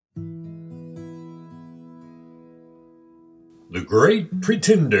The Great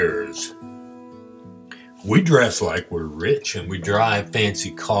Pretenders. We dress like we're rich and we drive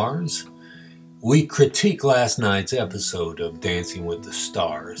fancy cars. We critique last night's episode of Dancing with the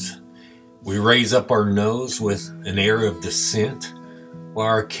Stars. We raise up our nose with an air of dissent while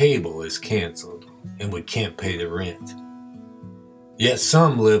our cable is canceled and we can't pay the rent. Yet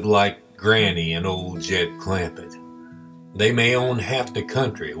some live like Granny and old Jed Clampett. They may own half the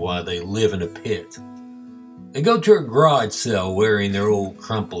country while they live in a pit. They go to a garage sale wearing their old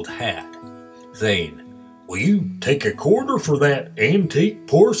crumpled hat, saying, "Will you take a quarter for that antique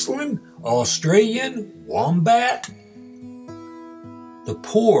porcelain Australian wombat?" The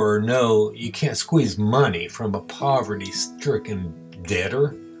poor know you can't squeeze money from a poverty-stricken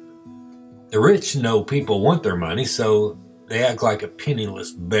debtor. The rich know people want their money, so they act like a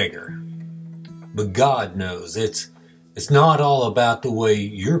penniless beggar. But God knows it's not all about the way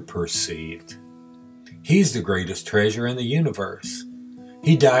you're perceived. He's the greatest treasure in the universe.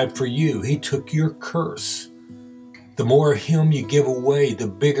 He died for you. He took your curse. The more of him you give away, the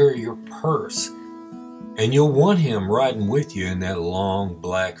bigger your purse. And you'll want him riding with you in that long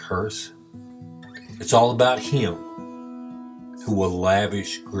black hearse. It's all about him who will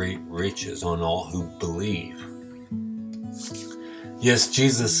lavish great riches on all who believe. Yes,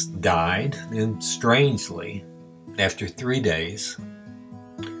 Jesus died, and strangely, after 3 days,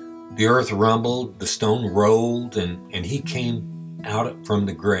 the earth rumbled, the stone rolled, and he came out from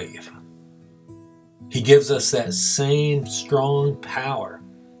the grave. He gives us that same strong power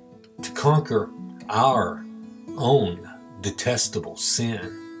to conquer our own detestable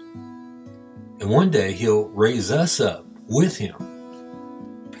sin. And one day he'll raise us up with him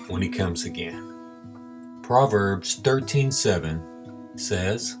when he comes again. Proverbs 13:7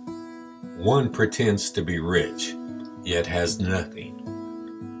 says, "One pretends to be rich, yet has nothing.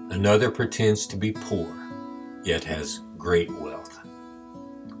 Another pretends to be poor, yet has great wealth."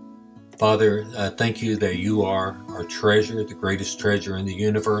 Father, thank you that you are our treasure, the greatest treasure in the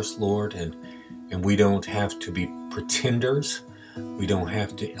universe, Lord, and we don't have to be pretenders. We don't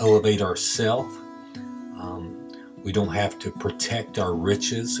have to elevate ourselves. We don't have to protect our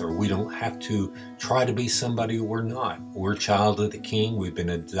riches, or we don't have to try to be somebody we're not. We're child of the King. We've been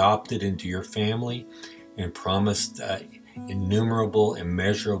adopted into your family and promised innumerable,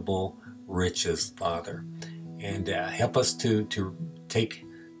 immeasurable riches, Father. And help us to take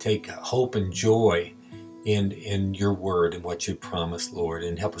hope and joy in your word and what you promised, Lord.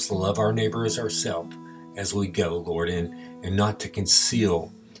 And help us to love our neighbor as ourselves as we go, Lord, and not to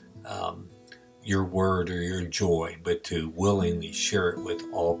conceal your word or your joy, but to willingly share it with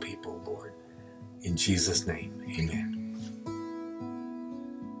all people, Lord. In Jesus' name, amen.